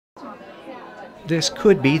This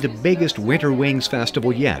could be the biggest Winter Wings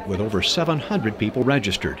Festival yet, with over 700 people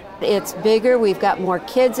registered. It's bigger. We've got more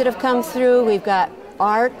kids that have come through. We've got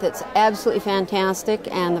art that's absolutely fantastic,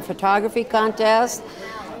 and the photography contest.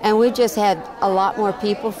 And we just had a lot more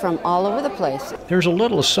people from all over the place. There's a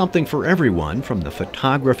little something for everyone, from the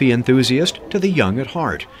photography enthusiast to the young at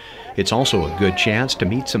heart. It's also a good chance to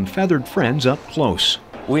meet some feathered friends up close.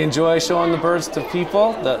 We enjoy showing the birds to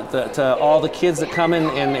people, to all the kids that come in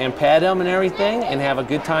and pet them and everything, and have a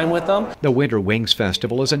good time with them. The Winter Wings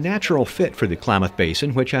Festival is a natural fit for the Klamath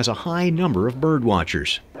Basin, which has a high number of bird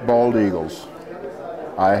watchers. Bald eagles.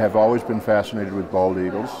 I have always been fascinated with bald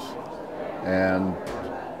eagles, and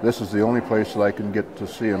this is the only place that I can get to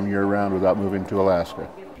see them year-round without moving to Alaska.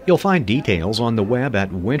 You'll find details on the web at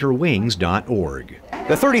winterwings.org.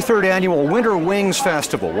 The 33rd Annual Winter Wings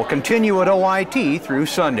Festival will continue at OIT through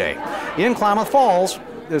Sunday. In Klamath Falls,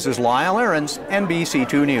 this is Lyle Ahrens,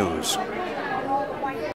 NBC2 News.